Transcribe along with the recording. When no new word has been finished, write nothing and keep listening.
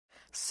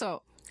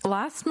So,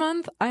 last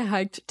month I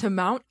hiked to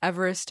Mount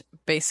Everest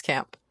Base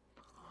Camp.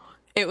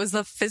 It was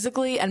the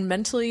physically and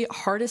mentally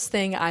hardest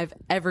thing I've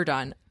ever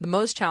done, the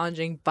most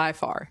challenging by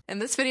far. In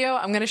this video,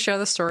 I'm going to share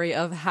the story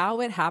of how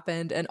it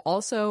happened and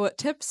also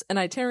tips, an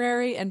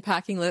itinerary, and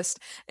packing list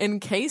in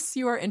case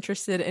you are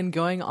interested in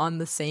going on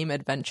the same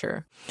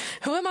adventure.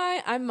 Who am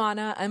I? I'm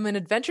Mahna. I'm an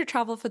adventure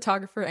travel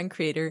photographer and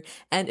creator.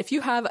 And if you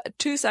have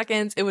 2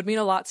 seconds, it would mean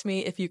a lot to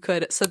me if you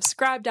could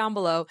subscribe down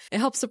below. It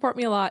helps support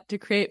me a lot to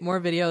create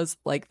more videos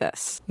like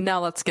this.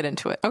 Now let's get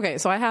into it. Okay,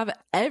 so I have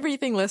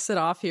everything listed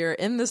off here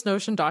in this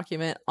Notion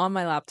document on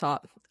my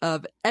laptop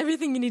of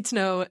everything you need to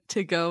know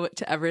to go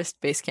to Everest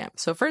Base Camp.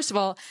 So first of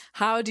all,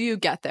 how do you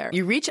get there?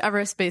 You reach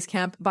Everest Base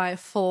Camp by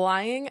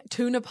flying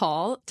to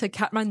Nepal to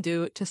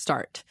Kathmandu to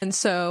start. And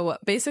so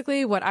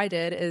basically what I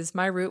did is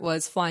my route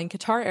was flying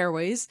Qatar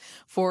Airways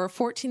for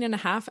 14 and a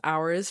half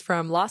hours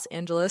from Los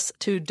Angeles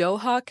to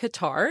Doha,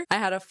 Qatar. I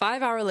had a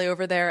 5-hour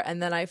layover there, and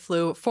then I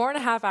flew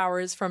 4.5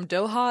 hours from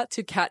Doha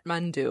to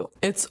Kathmandu.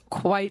 It's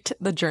quite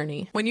the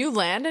journey. When you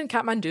land in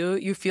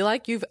Kathmandu, you feel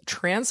like you've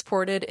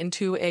transported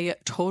into a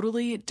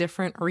totally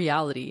different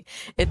reality.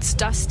 It's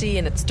dusty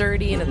and it's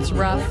dirty and it's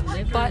rough,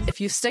 but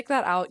if you stick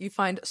that out, you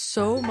find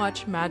so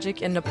much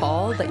magic in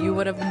Nepal that you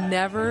would have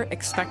never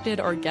expected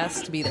or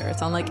guessed to be there.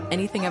 It's unlike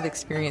anything I've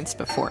experienced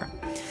before.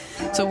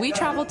 So we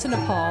traveled to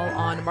Nepal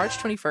on March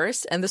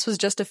 21st, and this was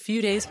just a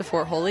few days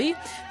before Holi.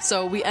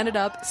 So we ended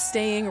up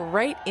staying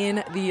right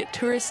in the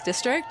tourist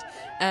district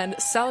and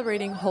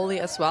celebrating Holi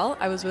as well.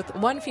 I was with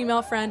one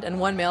female friend and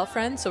one male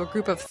friend, so a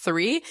group of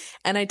 3,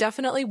 and I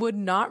definitely would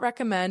not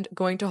recommend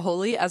going to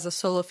Holi as a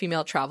solo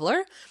female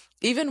traveler.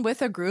 Even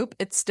with a group,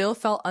 it still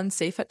felt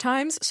unsafe at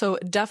times, so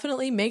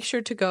definitely make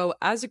sure to go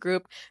as a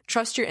group,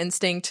 trust your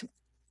instinct,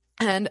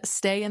 and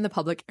stay in the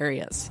public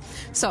areas.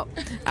 So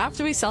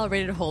after we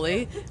celebrated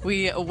Holi,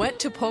 we went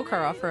to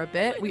Pokhara for a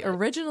bit. We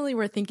originally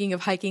were thinking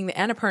of hiking the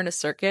Annapurna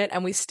circuit,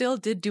 and we still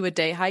did do a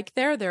day hike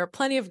there. There are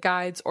plenty of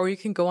guides, or you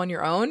can go on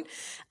your own.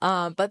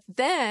 But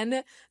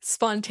then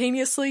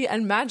spontaneously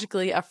and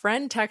magically, a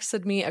friend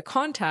texted me a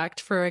contact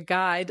for a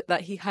guide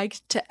that he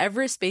hiked to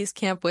Everest Base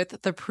Camp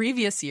with the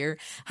previous year,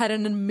 had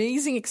an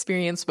amazing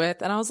experience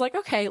with. And I was like,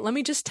 okay, let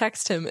me just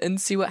text him and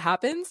see what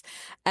happens.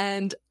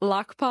 And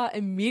Lhakpa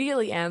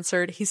immediately answered.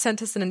 He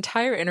sent us an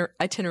entire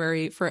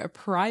itinerary for a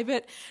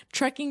private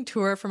trekking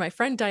tour for my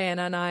friend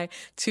Diana and I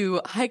to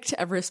hike to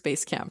Everest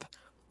Base Camp.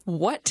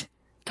 What?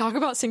 Talk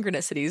about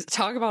synchronicities,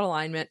 talk about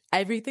alignment.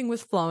 Everything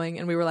was flowing,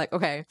 and we were like,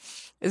 okay,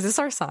 is this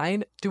our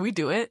sign? Do we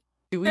do it?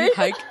 Do we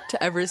hike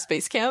to Everest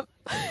Base Camp?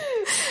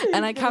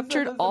 And I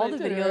captured all the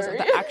videos of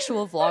the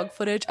actual vlog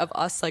footage of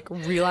us like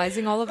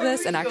realizing all of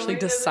this and actually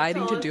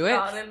deciding to do it.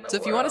 So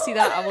if you want to see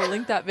that, I will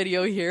link that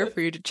video here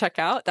for you to check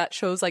out. That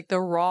shows like the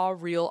raw,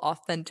 real,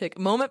 authentic,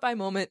 moment by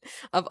moment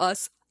of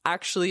us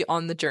actually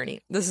on the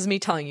journey. This is me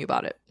telling you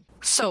about it.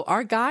 So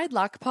our guide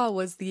Lhakpa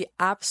was the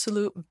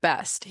absolute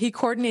best. He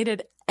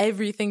coordinated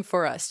everything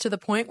for us to the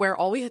point where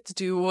all we had to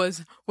do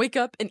was wake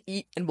up and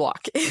eat and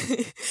walk.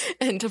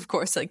 And of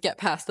course, like get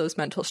past those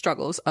mental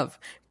struggles of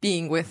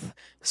being with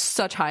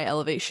such high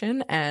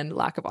elevation and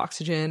lack of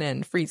oxygen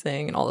and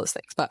freezing and all those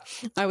things. But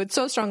I would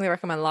so strongly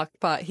recommend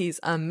Lhakpa. He's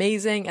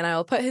amazing. And I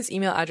will put his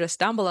email address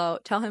down below.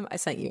 Tell him I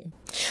sent you.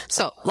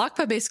 So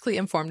Lhakpa basically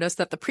informed us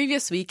that the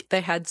previous week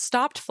they had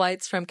stopped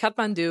flights from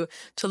Kathmandu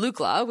to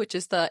Lhakpa, which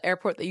is the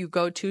airport that you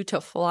go to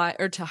fly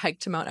or to hike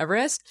to Mount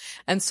Everest.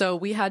 And so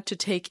we had to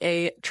take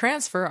a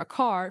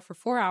car for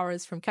 4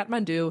 hours from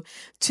Kathmandu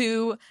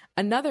to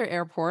another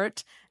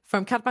airport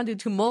from Kathmandu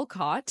to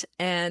Mulkat,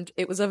 and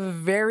it was a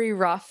very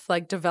rough,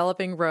 like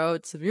developing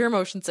road, severe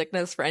motion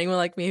sickness for anyone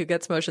like me who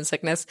gets motion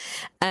sickness.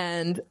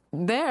 And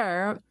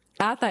there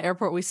at that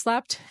airport, we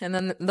slept, and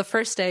then the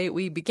first day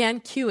we began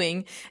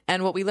queuing,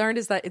 and what we learned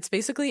is that it's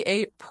basically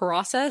a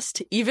process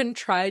to even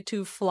try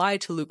to fly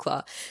to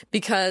Lhakpa,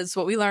 because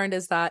what we learned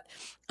is that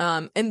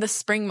in the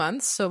spring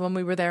months, so when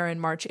we were there in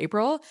March,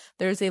 April,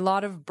 there's a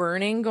lot of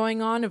burning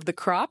going on of the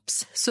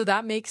crops, so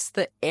that makes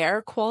the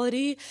air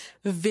quality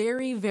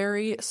very,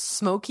 very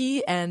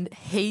smoky and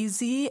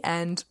hazy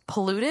and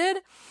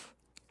polluted.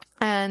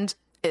 And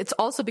it's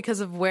also because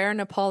of where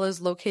Nepal is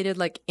located,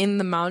 like in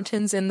the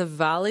mountains, in the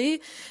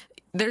valley.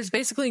 There's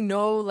basically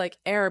no like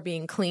air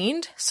being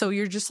cleaned. So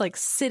you're just like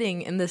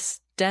sitting in this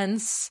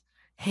dense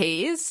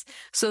haze.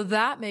 So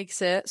that makes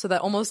it so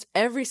that almost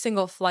every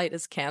single flight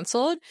is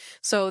canceled.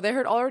 So there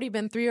had already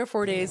been 3 or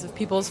 4 days of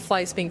people's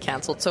flights being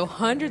canceled. So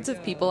hundreds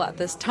of people at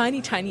this tiny,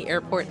 tiny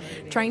airport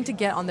trying to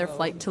get on their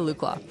flight to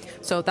Lhakpa.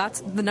 So that's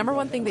the number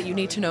one thing that you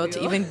need to know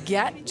to even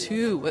get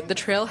to the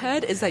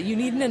trailhead, is that you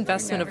need an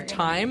investment of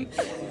time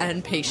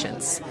and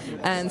patience.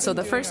 And so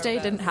the first day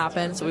didn't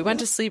happen. So we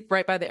went to sleep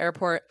right by the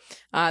airport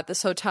at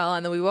this hotel,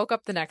 and then we woke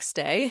up the next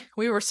day.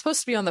 We were supposed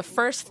to be on the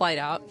first flight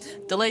out.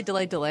 Delayed.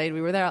 We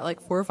were there at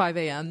like 4 or 5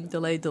 a.m.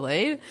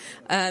 Delayed.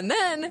 And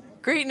then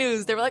great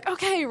news. They were like,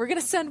 okay, we're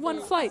going to send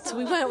one flight. So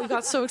we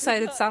got so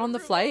excited, sat on the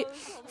flight,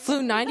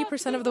 flew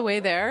 90% of the way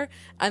there,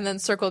 and then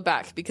circled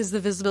back because the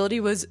visibility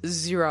was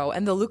 0.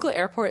 And the Lhakpa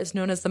airport is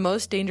known as the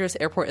most dangerous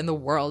airport in the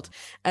world.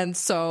 And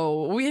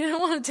so we didn't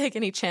want to take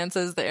any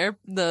chances.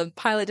 The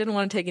pilot didn't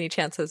want to take any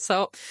chances.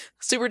 So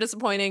super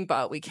disappointing,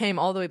 but we came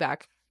all the way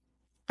back.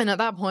 And at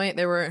that point,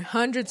 there were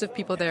hundreds of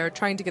people there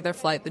trying to get their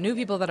flight, the new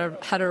people that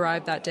had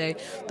arrived that day,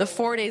 the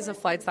 4 days of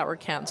flights that were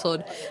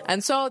canceled.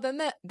 And so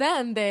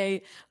then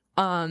they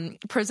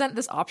present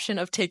this option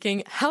of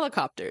taking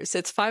helicopters.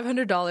 It's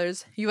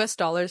 $500 US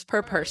dollars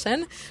per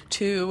person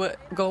to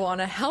go on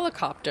a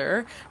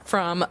helicopter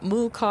from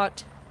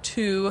Mulkat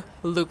to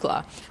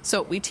Lhakpa.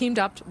 So we teamed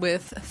up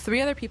with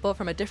 3 other people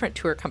from a different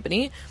tour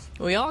company.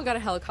 We all got a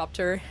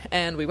helicopter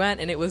and we went,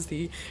 and it was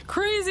the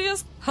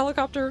craziest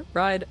helicopter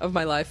ride of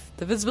my life.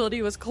 The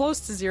visibility was close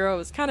to 0. It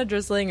was kind of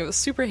drizzling. It was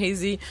super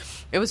hazy.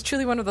 It was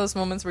truly one of those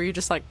moments where you're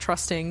just like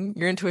trusting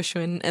your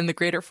intuition and the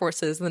greater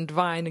forces and the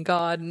divine and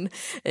God. And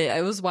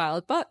it was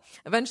wild, but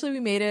eventually we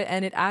made it,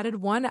 and it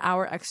added 1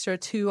 hour extra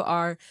to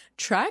our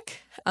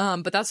trek.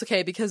 But that's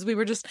okay because we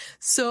were just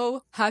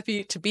so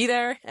happy to be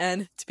there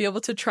and to be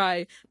able to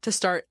try to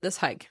start this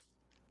hike.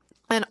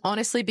 And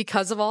honestly,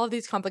 because of all of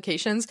these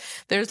complications,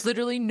 there's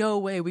literally no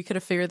way we could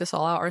have figured this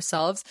all out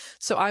ourselves.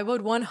 So I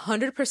would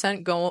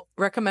 100%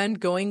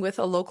 recommend going with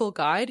a local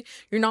guide.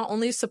 You're not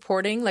only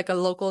supporting like a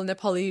local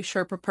Nepali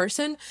Sherpa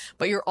person,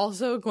 but you're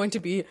also going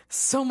to be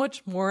so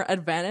much more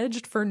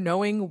advantaged for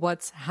knowing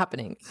what's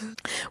happening.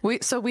 We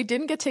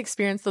didn't get to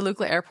experience the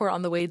Lhakpa airport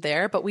on the way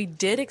there, but we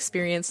did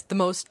experience the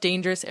most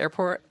dangerous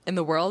airport in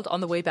the world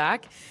on the way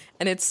back.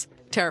 And it's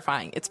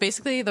terrifying. It's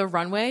basically the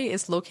runway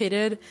is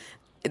located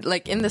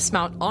like in this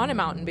on a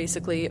mountain,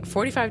 basically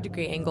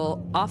 45-degree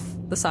angle off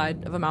the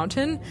side of a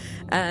mountain.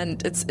 And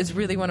it's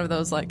really one of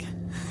those like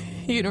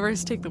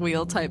universe take the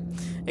wheel type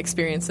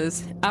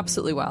experiences.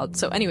 Absolutely wild.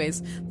 So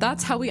anyways,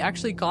 that's how we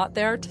actually got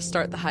there to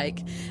start the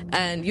hike.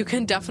 And you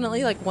can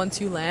definitely, like,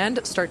 once you land,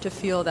 start to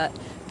feel that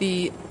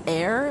the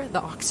air,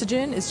 the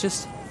oxygen is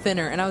just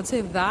thinner. And I would say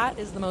that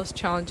is the most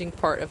challenging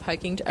part of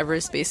hiking to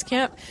Everest Base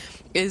Camp,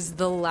 is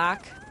the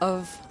lack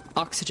of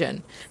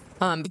oxygen.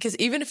 Because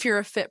even if you're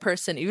a fit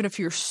person, even if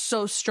you're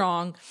so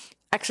strong,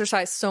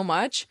 exercise so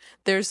much,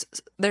 there's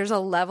a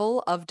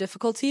level of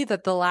difficulty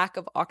that the lack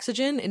of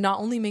oxygen, it not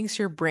only makes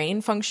your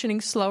brain functioning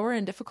slower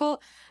and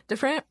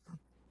different,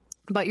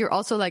 but you're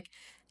also like,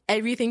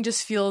 everything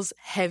just feels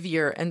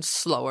heavier and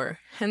slower.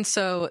 And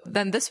so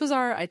then this was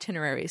our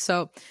itinerary.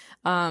 So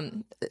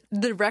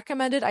the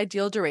recommended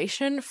ideal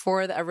duration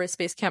for the Everest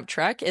Base Camp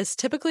Trek is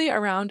typically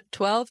around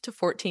 12 to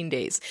 14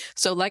 days.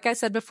 So like I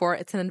said before,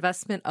 it's an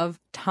investment of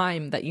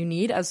time that you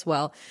need as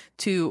well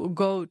to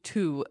go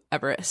to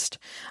Everest.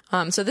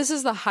 So this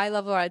is the high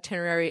level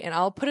itinerary, and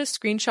I'll put a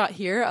screenshot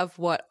here of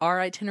what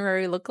our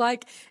itinerary looked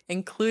like,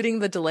 including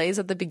the delays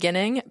at the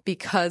beginning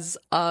because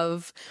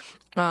of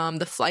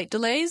the flight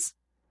delays.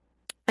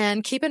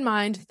 And keep in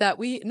mind that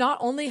we not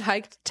only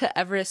hiked to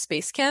Everest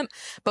Base Camp,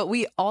 but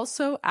we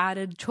also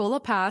added Chola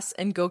Pass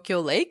and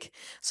Gokyo Lake.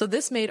 So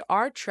this made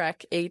our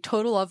trek a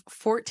total of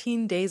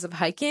 14 days of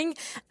hiking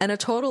and a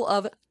total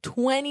of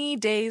 20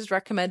 days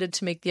recommended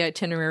to make the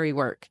itinerary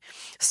work.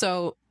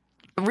 So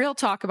real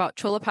talk about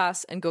Chola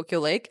Pass and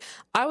Gokyo Lake,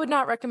 I would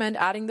not recommend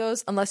adding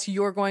those unless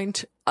you're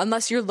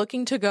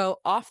looking to go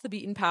off the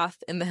beaten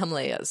path in the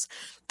Himalayas.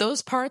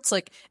 Those parts,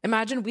 like,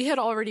 imagine we had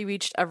already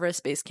reached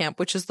Everest Base Camp,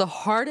 which is the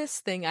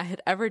hardest thing I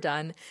had ever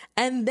done.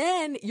 And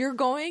then you're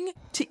going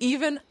to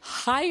even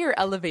higher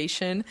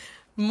elevation,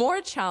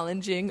 more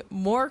challenging,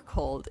 more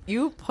cold.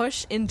 You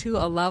push into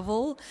a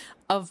level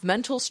of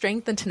mental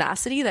strength and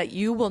tenacity that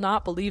you will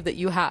not believe that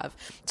you have.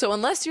 So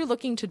unless you're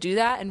looking to do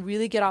that and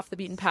really get off the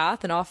beaten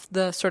path and off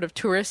the sort of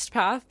tourist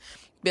path,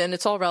 and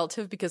it's all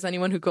relative because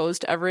anyone who goes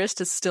to Everest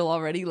is still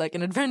already like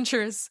an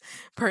adventurous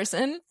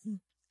person.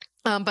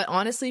 But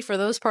honestly, for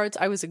those parts,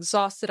 I was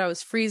exhausted. I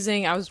was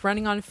freezing. I was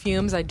running on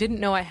fumes. I didn't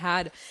know I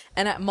had.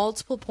 And at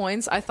multiple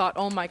points, I thought,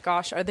 oh my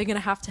gosh, are they going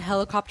to have to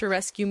helicopter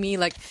rescue me?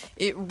 Like,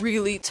 it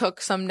really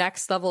took some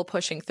next level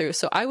pushing through.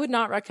 So I would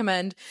not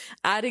recommend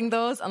adding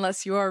those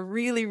unless you are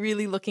really,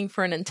 really looking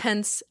for an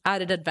intense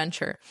added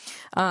adventure.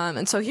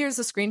 And so here's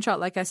a screenshot,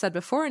 like I said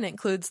before, and it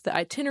includes the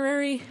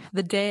itinerary,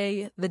 the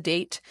day, the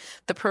date,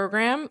 the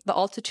program, the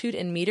altitude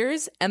in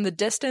meters, and the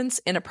distance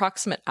in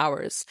approximate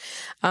hours.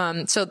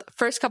 So the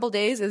first couple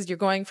days is you're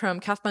going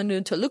from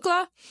Kathmandu to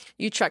Lhakpa,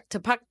 you trek to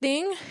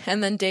Pakding,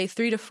 and then day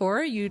 3 to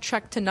 4 you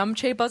trek to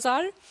Namche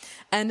Bazaar.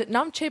 And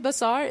Namche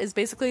Bazaar is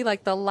basically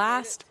like the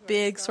last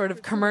big sort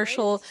of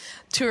commercial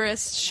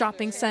tourist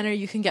shopping center.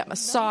 You can get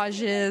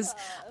massages.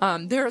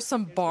 There are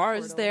some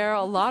bars there,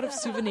 a lot of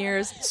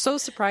souvenirs. So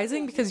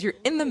surprising because you're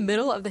in the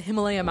middle of the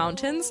Himalaya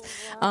mountains,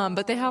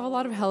 but they have a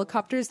lot of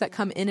helicopters that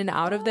come in and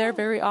out of there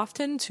very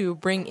often to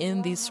bring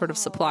in these sort of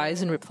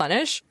supplies and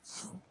replenish.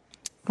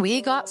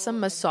 We got some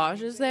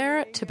massages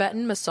there,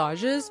 Tibetan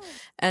massages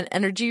and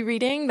energy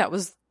reading that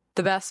was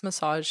the best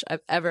massage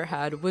I've ever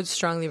had. Would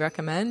strongly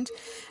recommend.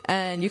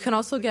 And you can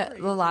also get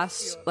the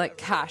last like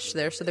cash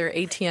there. So there are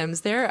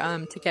ATMs there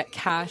to get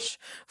cash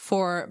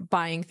for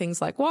buying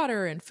things like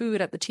water and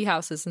food at the tea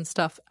houses and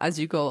stuff as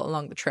you go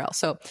along the trail.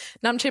 So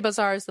Namche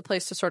Bazaar is the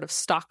place to sort of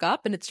stock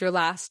up, and it's your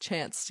last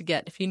chance to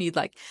get, if you need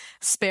like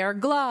spare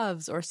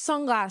gloves or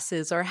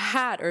sunglasses or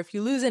hat, or if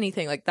you lose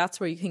anything, like that's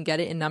where you can get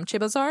it in Namche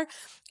Bazaar.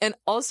 And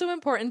also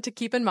important to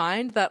keep in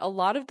mind that a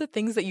lot of the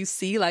things that you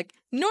see, like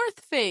North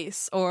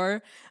Face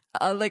or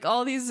like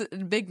all these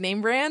big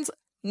name brands,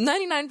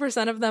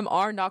 99% of them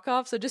are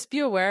knockoffs. So just be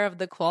aware of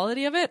the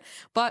quality of it.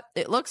 But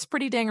it looks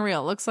pretty dang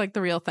real. It looks like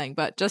the real thing,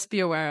 but just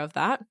be aware of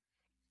that.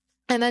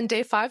 And then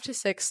day 5 to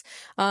 6,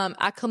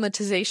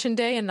 acclimatization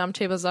day in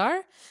Namche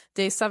Bazaar.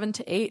 Day 7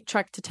 to 8,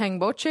 trek to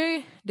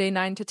Tengboche. Day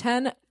 9 to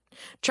 10,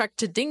 trek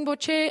to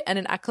Dingboche, and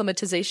an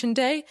acclimatization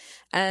day.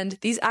 And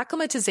these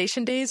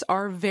acclimatization days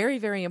are very,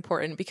 very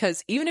important,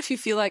 because even if you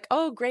feel like,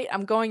 oh, great,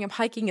 I'm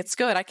hiking, it's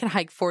good, I can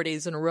hike 4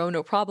 days in a row,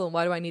 no problem,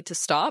 why do I need to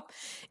stop?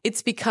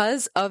 It's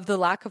because of the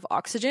lack of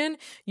oxygen.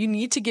 You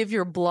need to give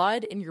your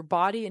blood and your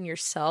body and your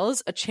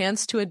cells a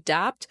chance to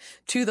adapt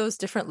to those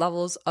different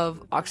levels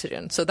of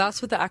oxygen. So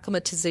that's what the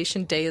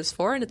acclimatization day is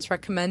for. And it's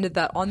recommended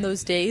that on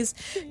those days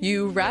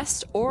you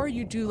rest, or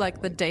you do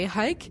like the day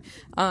hike,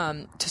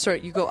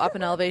 you go up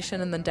an elevation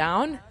and then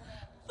down.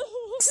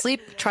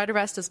 Sleep, try to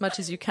rest as much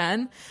as you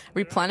can,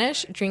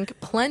 replenish, drink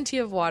plenty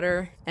of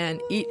water,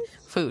 and eat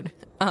food.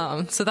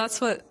 So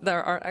that's what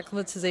our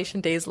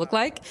acclimatization days look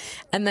like.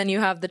 And then you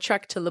have the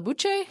trek to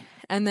Labuche,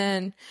 and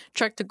then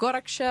trek to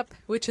Gorakshep,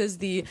 which is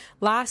the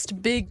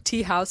last big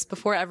tea house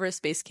before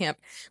Everest Base Camp.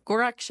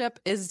 Gorakshep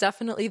is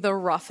definitely the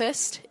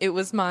roughest. It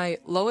was my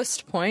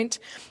lowest point.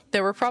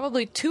 There were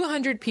probably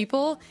 200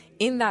 people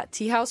in that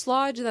tea house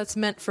lodge that's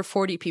meant for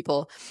 40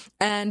 people.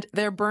 And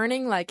they're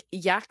burning like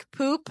yak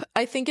poop,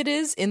 I think it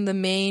is, in the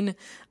main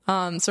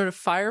sort of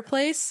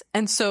fireplace.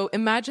 And so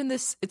imagine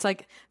this, it's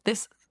like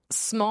this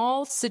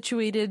small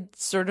situated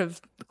sort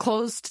of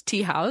closed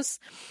tea house,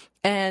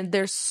 and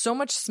there's so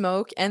much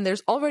smoke, and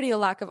there's already a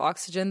lack of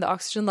oxygen. The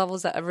oxygen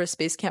levels at Everest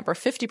Base Camp are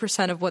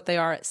 50% of what they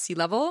are at sea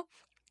level,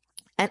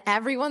 and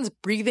everyone's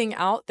breathing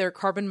out their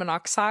carbon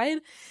monoxide.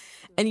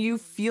 And you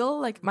feel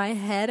like, my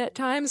head at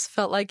times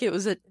felt like it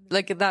was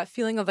like that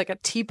feeling of like a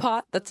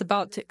teapot that's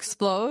about to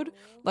explode.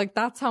 Like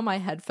that's how my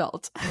head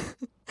felt.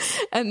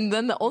 And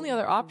then the only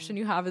other option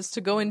you have is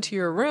to go into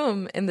your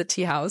room in the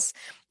tea house,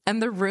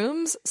 and the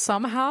rooms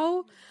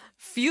somehow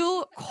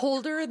feel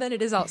colder than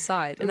it is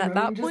outside. And at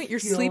that point, you're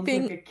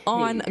sleeping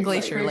on a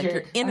glacier, like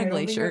you're in a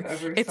glacier.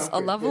 It's a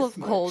level of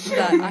cold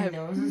that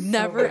I've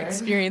never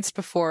experienced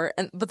before.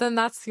 But then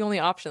that's the only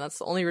option. That's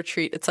the only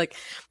retreat. It's like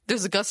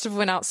there's a gust of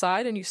wind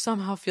outside and you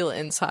somehow feel it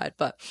inside.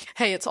 But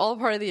hey, it's all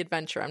part of the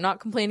adventure. I'm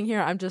not complaining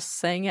here. I'm just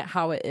saying it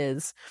how it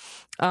is.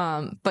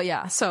 But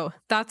yeah, so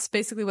that's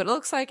basically what it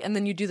looks like. And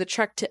then you do the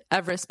trek to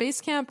Everest Base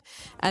Camp,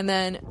 and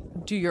then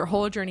do your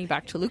whole journey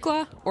back to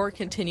Lhakpa, or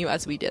continue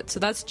as we did. So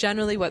that's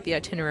generally what the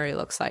itinerary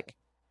looks like.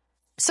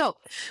 So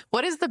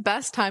what is the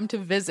best time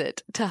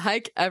to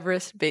hike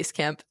Everest Base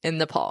Camp in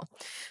Nepal?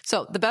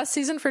 So the best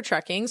season for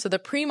trekking, so the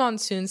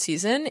pre-monsoon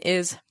season,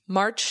 is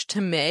March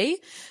to May.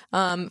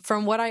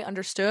 From what I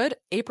understood,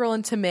 April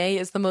into May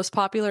is the most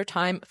popular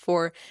time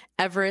for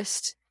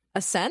Everest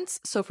ascents.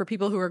 So for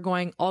people who are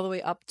going all the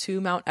way up to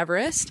Mount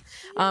Everest,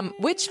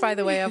 which, by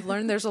the way, I've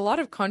learned there's a lot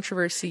of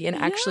controversy in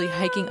actually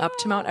hiking up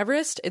to Mount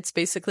Everest. It's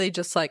basically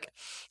just like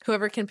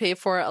whoever can pay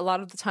for it. A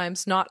lot of the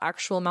times, not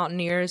actual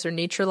mountaineers or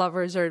nature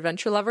lovers or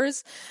adventure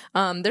lovers.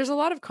 There's a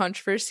lot of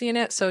controversy in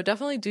it. So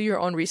definitely do your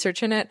own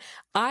research in it.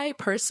 I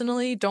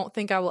personally don't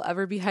think I will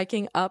ever be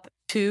hiking up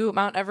to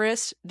Mount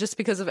Everest, just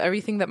because of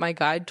everything that my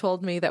guide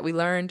told me that we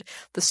learned,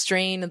 the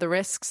strain, the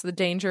risks, the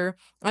danger.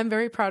 I'm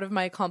very proud of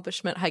my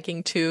accomplishment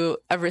hiking to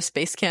Everest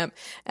Base Camp,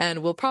 and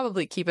we'll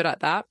probably keep it at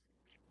that.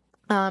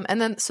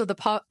 And then, so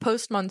the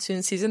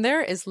post-monsoon season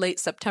there is late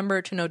September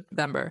to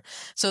November.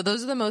 So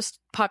those are the most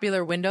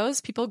popular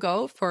windows people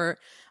go for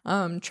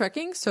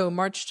trekking. So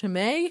March to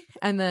May,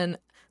 and then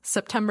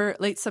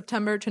late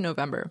September to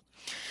November.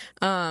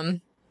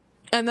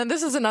 And then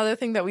this is another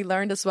thing that we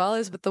learned as well,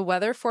 is with the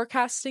weather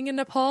forecasting in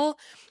Nepal,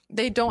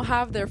 they don't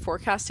have their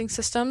forecasting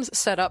systems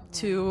set up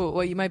to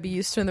what you might be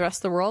used to in the rest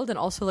of the world, and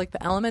also like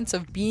the elements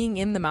of being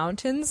in the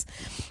mountains.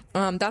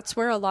 That's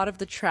where a lot of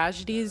the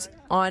tragedies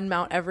on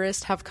Mount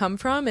Everest have come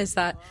from, is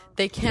that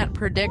they can't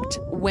predict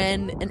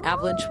when an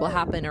avalanche will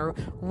happen or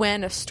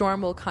when a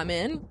storm will come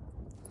in.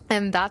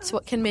 And that's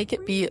what can make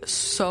it be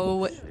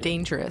so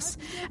dangerous.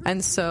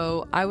 And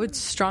so I would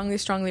strongly,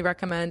 strongly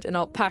recommend, and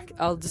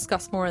I'll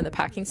discuss more in the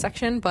packing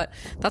section, but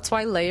that's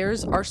why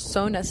layers are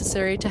so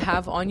necessary to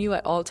have on you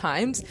at all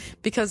times,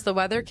 because the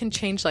weather can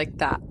change like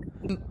that.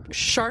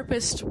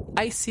 Sharpest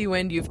icy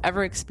wind you've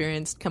ever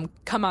experienced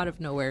come out of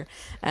nowhere.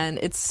 And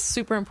it's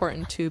super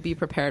important to be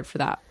prepared for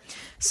that.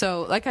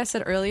 So like I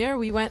said earlier,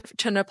 we went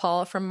to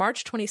Nepal from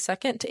March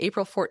 22nd to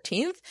April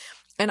 14th.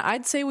 And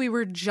I'd say we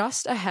were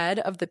just ahead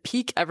of the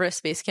peak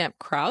Everest Base Camp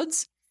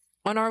crowds.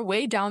 on our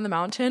way down the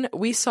mountain,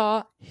 we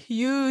saw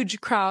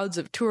huge crowds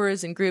of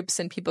tours and groups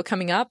and people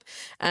coming up.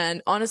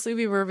 And honestly,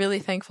 we were really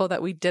thankful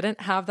that we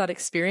didn't have that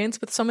experience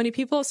with so many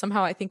people.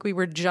 Somehow, I think we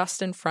were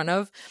just in front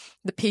of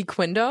the peak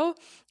window.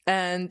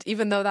 And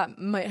even though that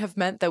might have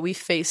meant that we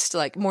faced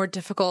like more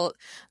difficult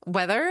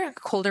weather,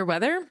 colder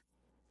weather,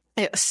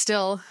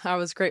 I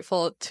was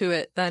grateful to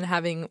it than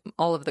having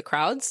all of the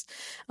crowds.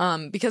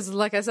 Because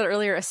like I said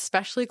earlier,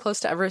 especially close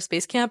to Everest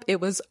Base Camp,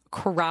 it was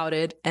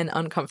crowded and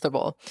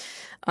uncomfortable.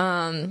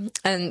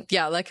 And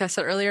yeah, like I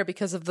said earlier,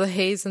 because of the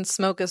haze and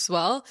smoke as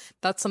well,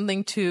 that's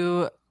something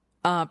to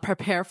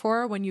prepare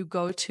for when you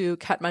go to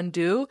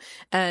Kathmandu.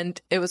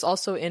 And it was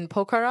also in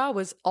Pokhara,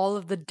 was all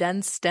of the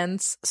dense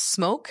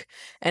smoke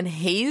and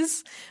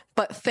haze.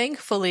 But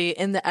thankfully,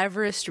 in the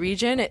Everest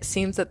region, it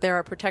seems that there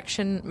are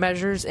protection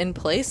measures in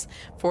place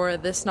for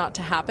this not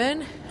to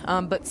happen.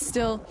 But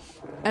still,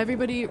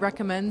 everybody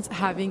recommends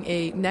having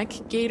a neck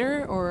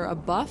gaiter or a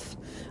buff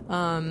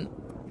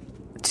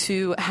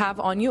to have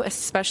on you,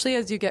 especially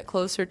as you get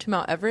closer to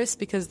Mount Everest,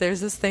 because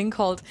there's this thing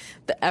called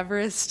the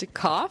Everest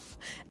cough,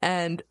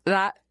 and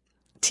that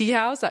tea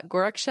house at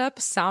Gorakshep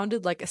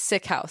sounded like a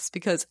sick house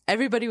because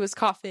everybody was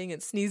coughing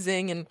and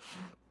sneezing, and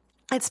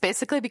it's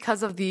basically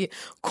because of the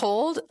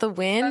cold, the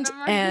wind,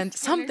 and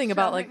something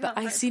about like the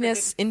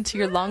iciness into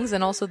your lungs,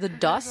 and also the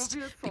dust,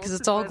 because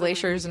it's all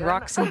glaciers and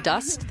rocks and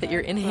dust that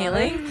you're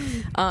inhaling.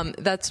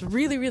 That's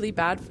really, really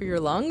bad for your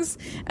lungs.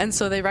 And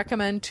so they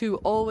recommend to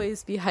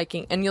always be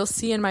hiking. And you'll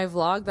see in my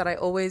vlog that I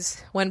always,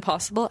 when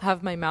possible,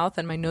 have my mouth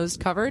and my nose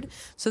covered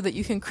so that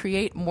you can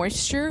create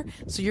moisture.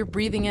 So you're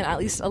breathing in at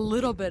least a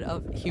little bit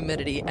of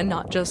humidity and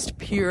not just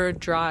pure,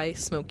 dry,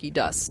 smoky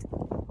dust.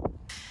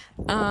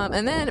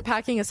 And then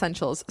packing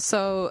essentials.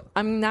 So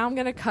I'm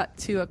going to cut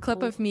to a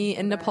clip of me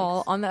in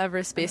Nepal on the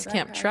Everest Base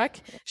Camp Trek,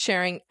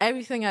 sharing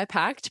everything I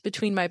packed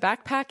between my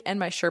backpack and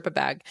my Sherpa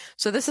bag.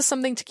 So this is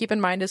something to keep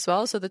in mind as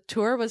well. So the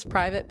tour was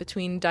private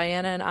between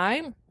Diana and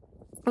I.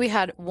 We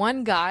had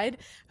one guide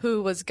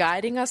who was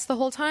guiding us the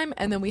whole time,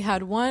 and then we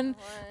had one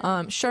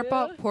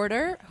Sherpa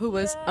porter who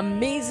was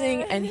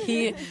amazing, and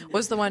he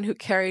was the one who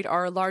carried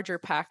our larger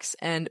packs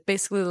and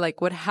basically like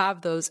would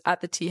have those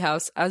at the tea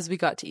house as we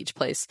got to each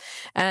place.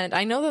 And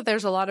I know that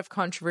there's a lot of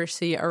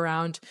controversy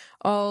around,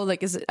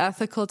 is it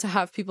ethical to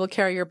have people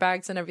carry your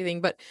bags and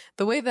everything? But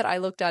the way that I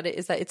looked at it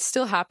is that it's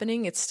still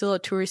happening. It's still a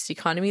tourist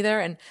economy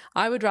there, and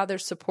I would rather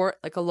support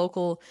like a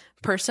local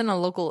person, a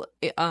local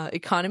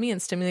economy,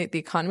 and stimulate the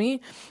economy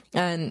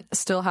and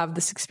still have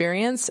this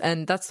experience.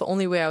 And that's the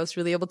only way I was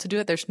really able to do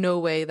it. There's no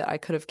way that I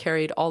could have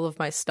carried all of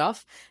my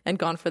stuff and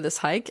gone for this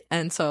hike.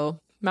 And so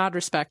mad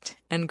respect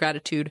and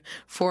gratitude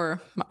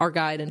for our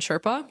guide and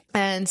Sherpa.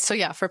 And so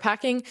yeah, for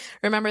packing,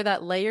 remember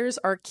that layers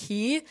are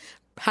key.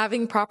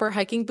 Having proper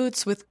hiking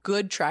boots with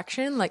good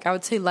traction, like I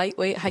would say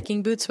lightweight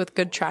hiking boots with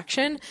good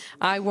traction.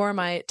 I wore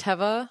my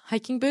Teva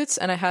hiking boots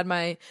and I had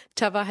my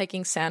Teva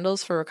hiking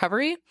sandals for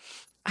recovery,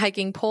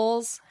 hiking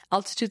poles,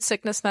 altitude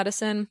sickness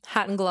medicine,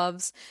 hat and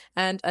gloves,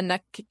 and a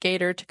neck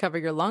gaiter to cover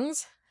your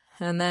lungs.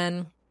 And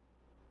then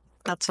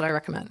that's what I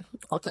recommend.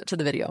 I'll cut to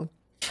the video.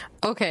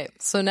 Okay,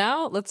 so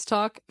now let's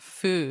talk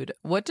food.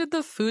 What did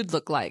the food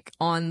look like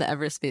on the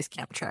Everest Base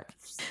Camp Trek?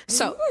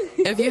 So,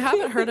 if you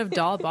haven't heard of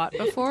dal bhat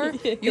before,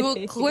 you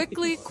will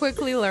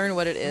quickly learn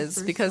what it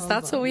is, because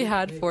that's what we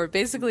had for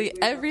basically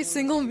every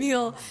single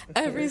meal,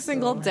 every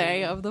single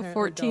day of the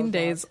 14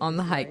 days on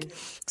the hike.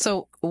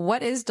 So,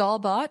 what is dal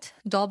bhat?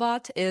 Dal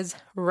bhat is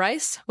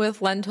rice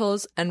with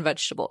lentils and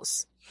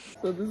vegetables.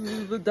 So this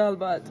is the dal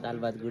bhat. Dal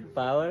bhat, good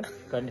power,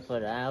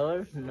 24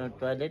 hours, no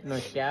toilet, no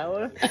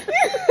shower.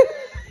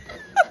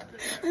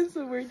 And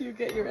so where do you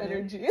get your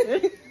energy?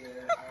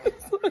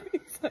 That's what he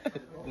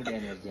said. Good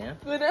energy, huh?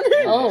 Good energy.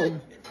 Oh.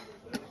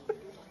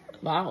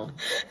 Wow.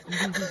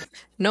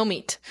 No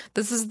meat.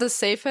 This is the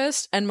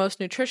safest and most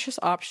nutritious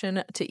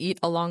option to eat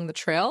along the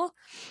trail.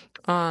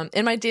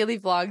 In my daily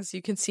vlogs,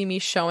 you can see me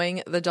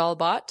showing the dal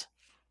bhat.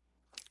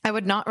 I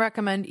would not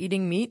recommend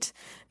eating meat.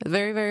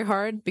 Very, very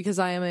hard because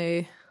I am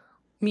a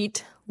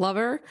meat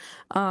lover.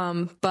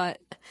 But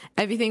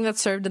everything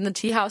that's served in the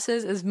tea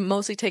houses is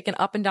mostly taken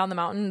up and down the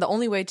mountain. The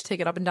only way to take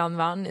it up and down the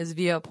mountain is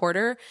via a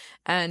porter.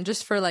 And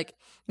just for like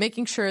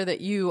making sure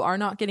that you are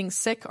not getting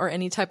sick or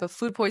any type of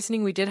food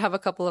poisoning. We did have a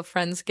couple of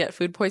friends get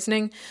food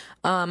poisoning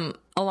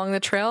along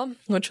the trail,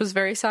 which was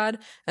very sad.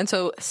 And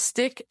so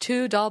stick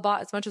to dal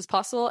bhat as much as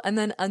possible. And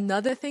then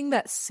another thing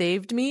that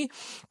saved me,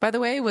 by the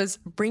way, was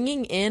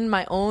bringing in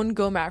my own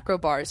Go Macro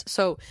bars.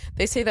 So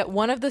they say that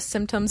one of the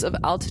symptoms of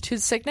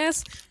altitude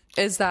sickness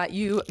is that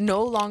you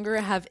no longer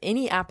have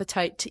any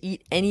appetite to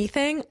eat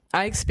anything.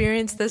 I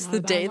experienced this the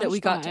day that we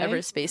got to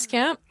Everest Base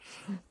Camp.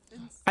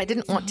 I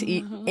didn't want to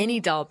eat any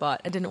dal bhat.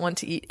 I didn't want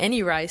to eat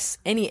any rice,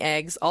 any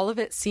eggs. All of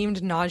it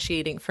seemed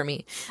nauseating for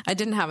me. I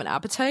didn't have an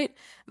appetite.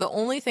 The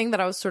only thing that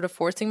I was sort of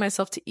forcing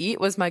myself to eat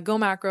was my Go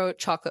Macro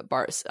chocolate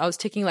bars. I was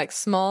taking like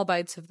small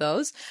bites of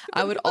those.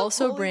 I would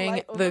also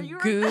bring the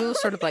goo,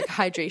 sort of like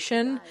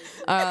hydration,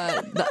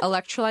 the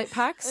electrolyte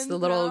packs, the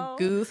little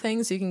goo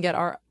things you can get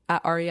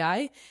at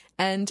REI.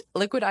 and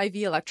liquid IV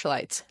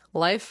electrolytes,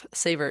 life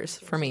savers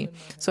for me.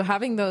 So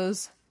having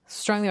those,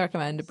 strongly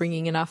recommend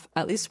bringing enough,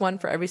 at least one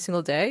for every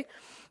single day.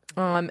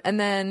 And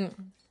then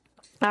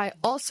I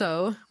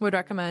also would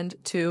recommend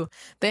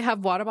they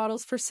have water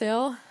bottles for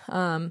sale.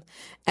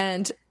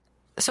 And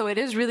so it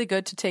is really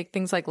good to take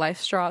things like Life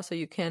Straw so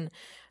you can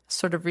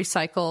sort of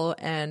recycle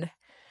and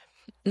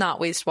not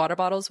waste water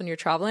bottles when you're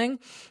traveling.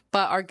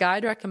 But our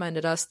guide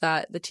recommended us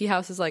that the tea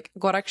houses like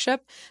Gorakshep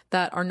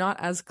that are not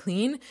as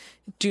clean,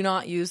 do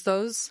not use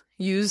those.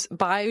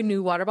 Buy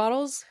new water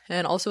bottles.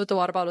 And also with the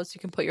water bottles, you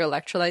can put your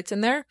electrolytes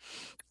in there.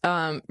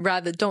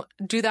 Don't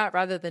do that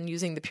rather than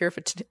using the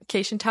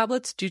purification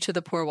tablets due to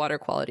the poor water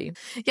quality.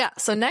 Yeah.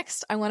 So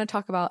next I want to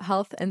talk about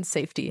health and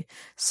safety.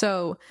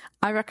 So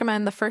I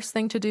recommend the first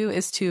thing to do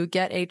is to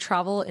get a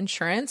travel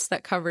insurance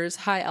that covers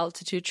high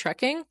altitude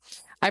trekking.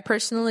 I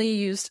personally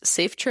used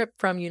Safe Trip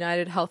from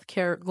United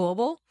Healthcare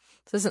Global.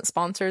 This isn't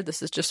sponsored.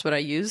 This is just what I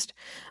used.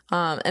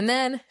 And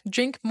then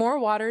drink more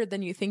water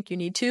than you think you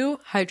need to.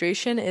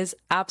 Hydration is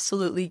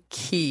absolutely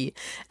key.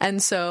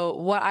 And so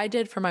what I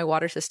did for my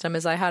water system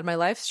is I had my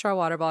Life Straw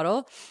water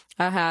bottle.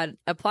 I had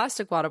a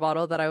plastic water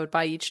bottle that I would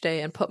buy each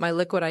day and put my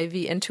liquid IV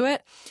into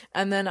it.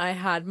 And then I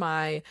had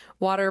my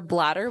water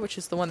bladder, which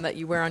is the one that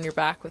you wear on your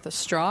back with a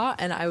straw.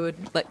 And I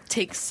would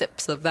take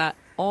sips of that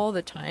all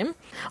the time.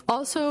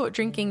 Also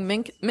drinking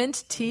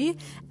mint tea,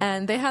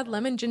 and they had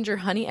lemon, ginger,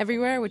 honey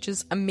everywhere, which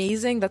is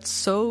amazing. That's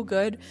so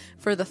good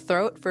for the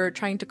throat for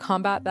trying to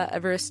combat that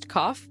Everest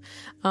cough.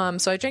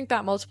 So I drink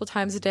that multiple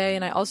times a day,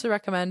 and I also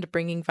recommend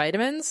bringing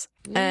vitamins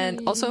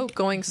and also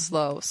going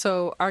slow.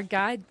 So our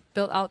guide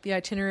built out the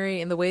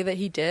itinerary in the way that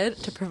he did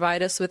to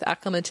provide us with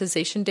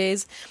acclimatization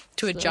days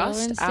to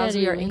adjust as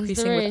we are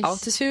increasing with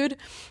altitude.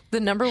 The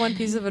number one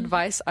piece of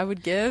advice I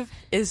would give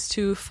is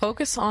to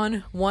focus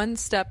on one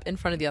step in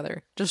front of the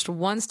other, just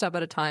one step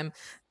at a time.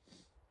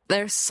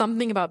 There's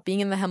something about being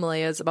in the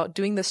Himalayas, about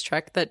doing this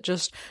trek that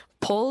just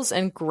pulls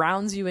and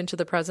grounds you into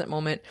the present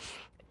moment.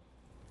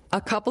 A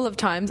couple of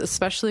times,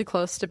 especially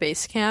close to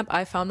base camp,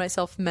 I found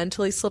myself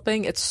mentally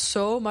slipping. It's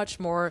so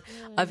much more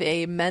of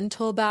a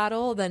mental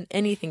battle than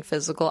anything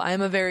physical. I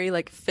am a very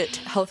fit,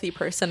 healthy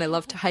person. I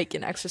love to hike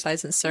and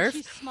exercise and surf.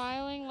 She's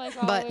smiling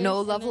But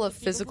no level of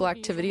physical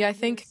activity, I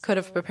think, could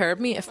have prepared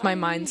me if my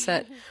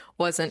mindset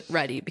wasn't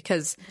ready.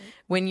 Because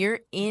when you're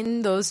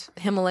in those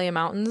Himalaya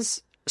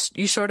mountains,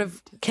 you sort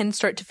of can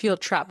start to feel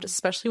trapped,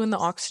 especially when the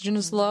oxygen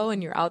is low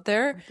and you're out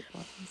there.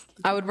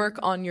 I would work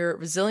on your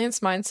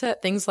resilience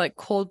mindset, things like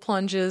cold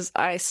plunges,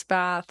 ice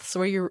baths,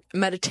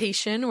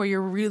 meditation, where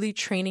you're really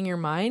training your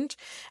mind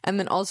and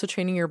then also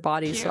training your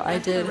body. So I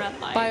did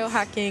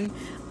biohacking,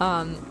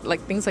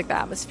 things like the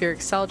atmospheric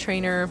cell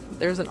trainer.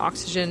 There's an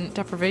oxygen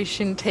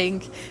deprivation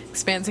tank,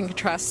 expands and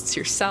contrasts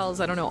your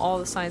cells. I don't know all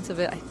the science of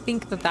it. I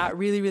think that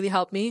really, really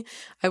helped me.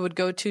 I would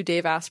go to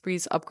Dave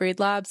Asprey's Upgrade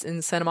Labs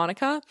in Santa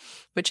Monica,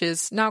 which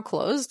is now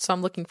closed. So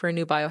I'm looking for a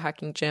new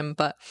biohacking gym,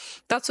 but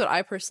that's what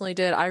I personally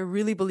did. I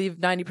really believe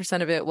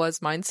 90% of it was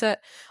mindset.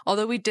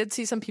 Although we did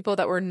see some people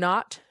that were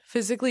not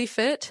physically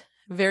fit,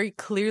 very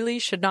clearly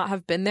should not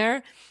have been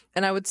there.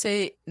 And I would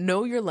say,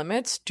 know your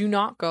limits. Do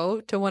not go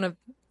to one of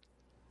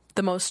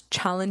the most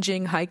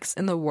challenging hikes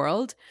in the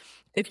world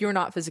if you're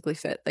not physically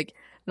fit.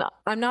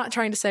 I'm not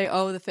trying to say,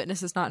 the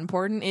fitness is not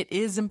important. It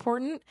is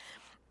important,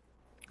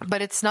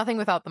 but it's nothing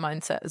without the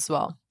mindset as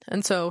well.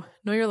 And so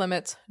know your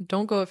limits.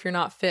 Don't go if you're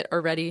not fit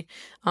or ready,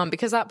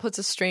 because that puts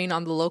a strain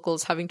on the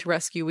locals having to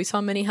rescue. We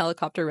saw many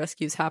helicopter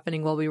rescues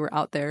happening while we were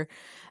out there,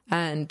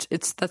 and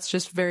that's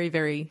just very,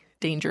 very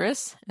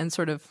dangerous and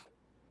sort of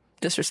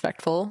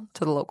disrespectful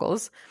to the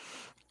locals.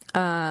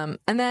 And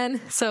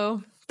then,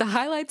 so the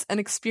highlights and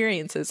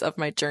experiences of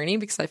my journey,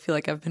 because I feel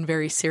like I've been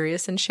very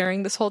serious in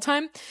sharing this whole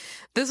time.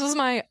 This was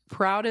my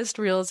proudest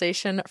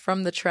realization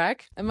from the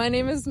trek. And my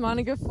name is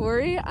Mahna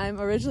Ghafouri. I'm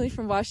originally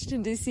from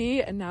Washington,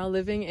 D.C. and now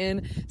living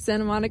in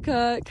Santa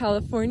Monica,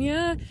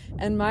 California.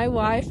 And my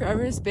why for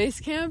Everest Base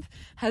Camp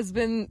has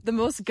been the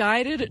most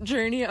guided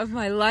journey of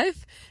my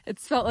life.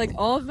 It's felt like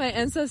all of my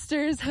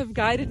ancestors have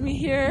guided me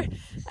here.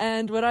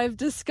 And what I've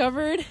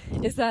discovered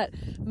is that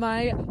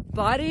my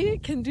body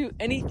can do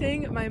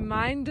anything my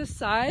mind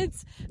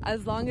decides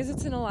as long as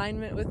it's in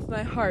alignment with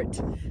my heart.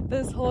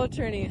 This whole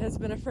journey has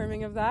been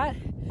affirming of that.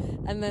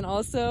 And then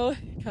also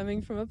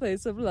coming from a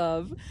place of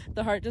love.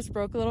 The heart just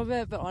broke a little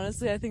bit, but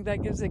honestly, I think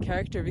that gives it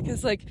character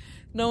because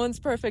no one's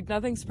perfect,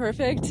 nothing's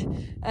perfect.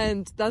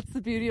 And that's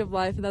the beauty of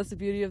life and that's the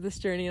beauty of this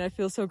journey. And I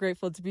feel so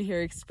grateful to be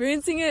here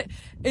experiencing it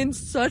in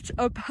such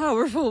a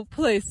powerful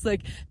place. The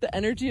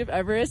energy of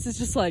Everest is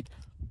just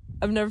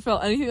I've never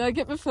felt anything like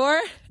it before.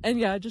 And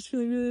yeah, just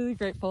feeling really, really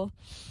grateful.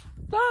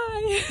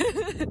 Bye.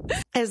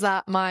 Is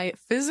that my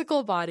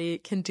physical body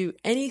can do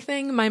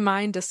anything my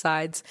mind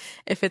decides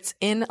if it's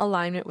in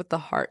alignment with the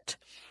heart.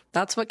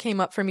 That's what came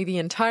up for me the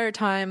entire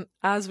time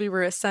as we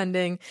were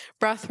ascending.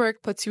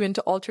 Breathwork puts you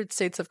into altered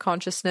states of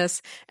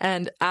consciousness.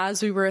 And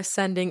as we were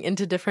ascending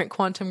into different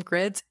quantum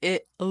grids,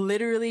 it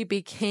literally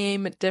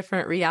became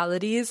different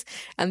realities.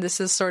 And this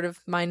is sort of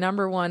my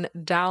number one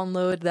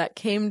download that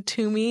came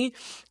to me,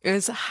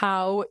 is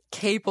how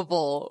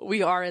capable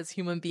we are as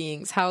human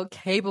beings, how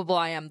capable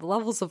I am. The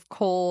levels of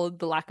cold,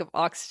 the lack of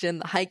oxygen,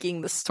 the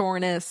hiking, the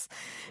soreness,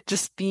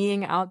 just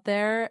being out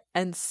there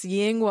and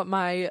seeing what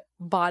my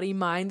body,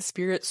 mind,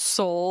 spirit,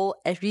 soul,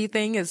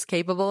 everything is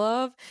capable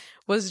of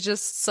was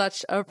just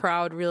such a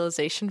proud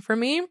realization for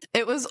me.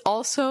 It was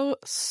also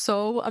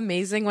so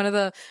amazing. One of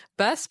the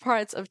best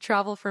parts of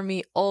travel for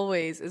me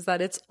always is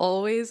that it's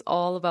always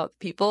all about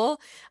people.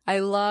 I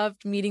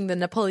loved meeting the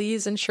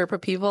Nepalese and Sherpa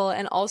people,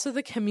 and also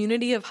the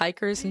community of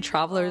hikers and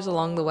travelers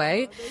along the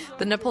way.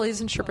 The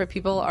Nepalese and Sherpa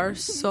people are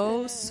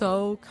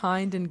so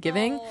kind and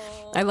giving.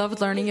 I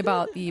loved learning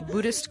about the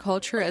Buddhist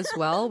culture as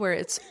well, where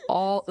it's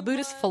all the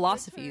Buddhist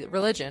philosophy,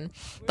 religion.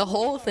 The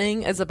whole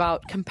thing is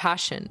about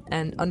compassion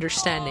and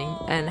understanding,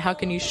 and how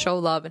can you show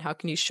love and how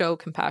can you show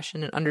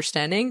compassion and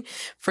understanding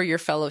for your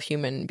fellow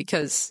human,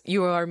 because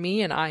you are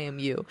me and I am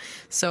you.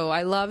 So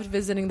I loved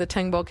visiting the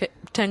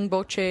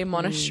Tengboche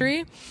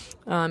monastery.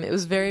 It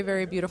was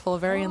very beautiful,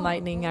 very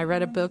enlightening. I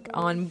read a book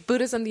on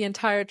Buddhism the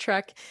entire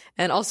trek,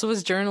 and also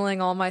was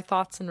journaling all my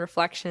thoughts and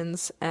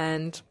reflections.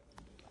 And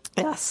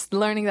yes,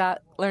 learning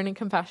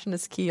compassion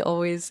is key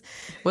always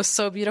was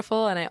so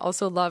beautiful. And I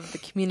also loved the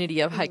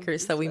community of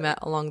hikers that we met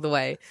along the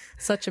way.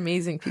 Such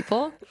amazing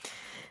people.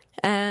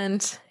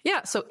 And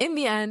yeah, so in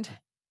the end,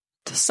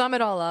 to sum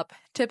it all up,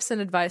 tips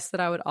and advice that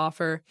I would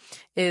offer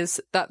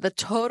is that the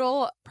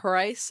total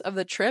price of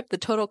the trip, the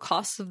total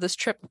cost of this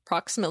trip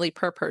approximately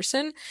per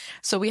person.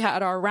 So we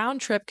had our round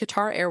trip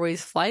Qatar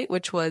Airways flight,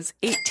 which was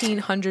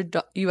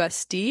 $1,800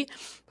 USD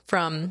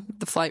from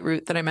the flight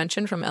route that I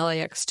mentioned from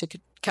LAX to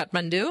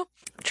Kathmandu.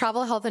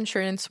 Travel health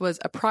insurance was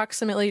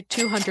approximately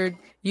 $200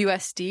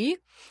 USD.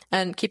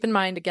 And keep in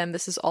mind, again,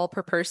 this is all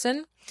per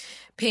person.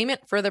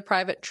 Payment for the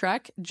private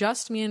trek,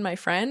 just me and my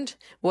friend,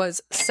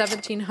 was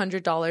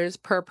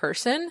 $1,700 per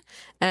person.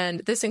 And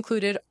this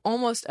included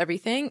almost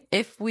everything.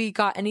 If we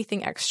got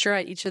anything extra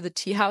at each of the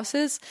tea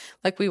houses,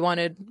 like we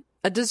wanted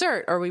a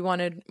dessert or we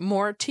wanted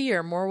more tea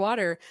or more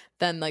water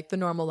than like the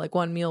normal, like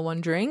one meal,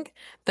 one drink,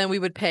 then we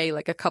would pay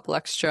like a couple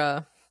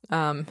extra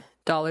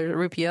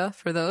rupiah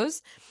for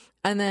those.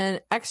 And then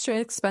extra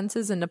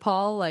expenses in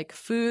Nepal, like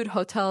food,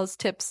 hotels,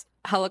 tips,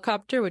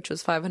 helicopter, which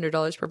was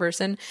 $500 per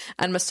person,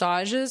 and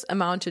massages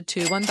amounted to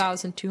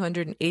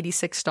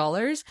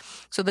 $1,286.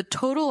 So the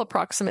total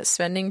approximate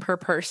spending per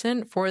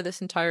person for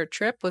this entire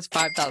trip was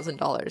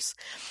 $5,000.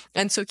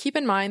 And so keep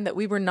in mind that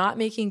we were not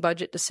making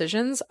budget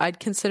decisions. I'd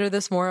consider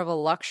this more of a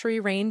luxury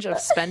range of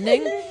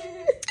spending.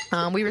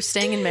 We were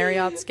staying in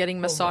Marriott's,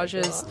 getting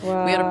massages.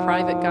 Wow. We had a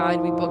private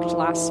guide we booked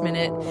last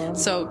minute.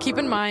 So keep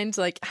in mind,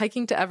 like,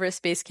 hiking to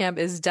Everest Base Camp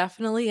is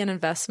definitely an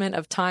investment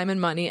of time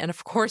and money and,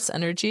 of course,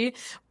 energy.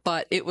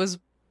 But it was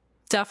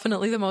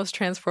definitely the most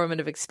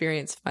transformative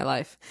experience of my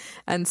life.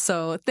 And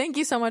so thank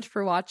you so much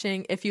for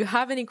watching. If you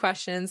have any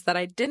questions that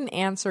I didn't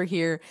answer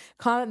here,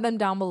 comment them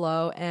down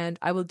below and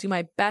I will do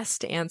my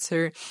best to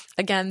answer.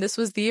 Again, this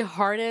was the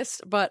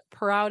hardest but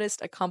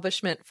proudest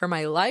accomplishment for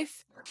my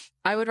life.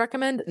 I would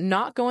recommend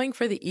not going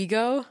for the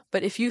ego,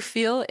 but if you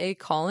feel a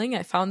calling,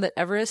 I found that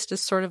Everest is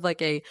sort of like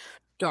a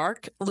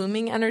dark,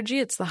 looming energy.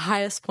 It's the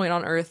highest point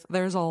on Earth.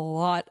 There's a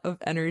lot of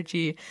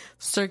energy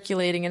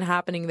circulating and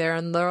happening there,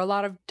 and there are a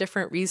lot of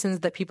different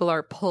reasons that people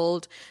are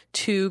pulled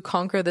to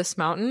conquer this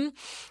mountain.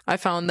 I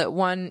found that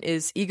one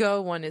is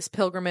ego, one is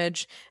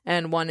pilgrimage,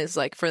 and one is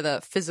like for the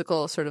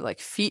physical sort of like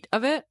feat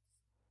of it.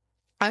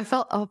 I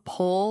felt a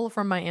pull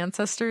from my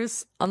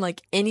ancestors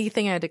unlike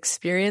anything I'd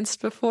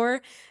experienced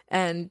before,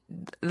 and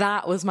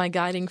that was my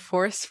guiding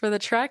force for the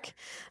trek.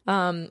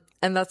 And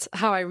that's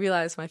how I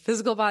realized my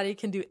physical body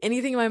can do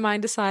anything my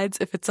mind decides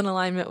if it's in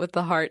alignment with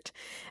the heart.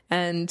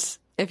 And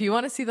if you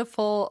want to see the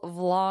full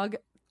vlog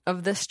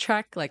of this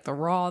trek, like the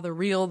raw, the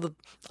real, the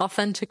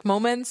authentic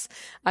moments,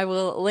 I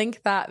will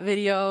link that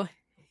video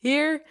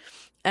here.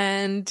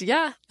 And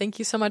yeah, thank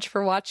you so much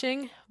for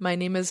watching. My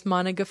name is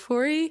Mahna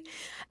Ghafouri,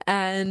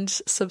 and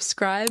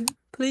subscribe,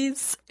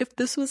 please, if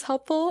this was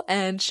helpful,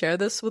 and share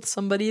this with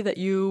somebody that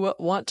you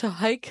want to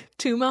hike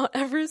to Mount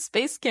Everest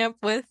Base Camp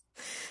with.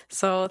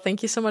 So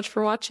thank you so much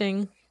for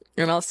watching,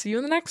 and I'll see you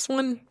in the next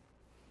one.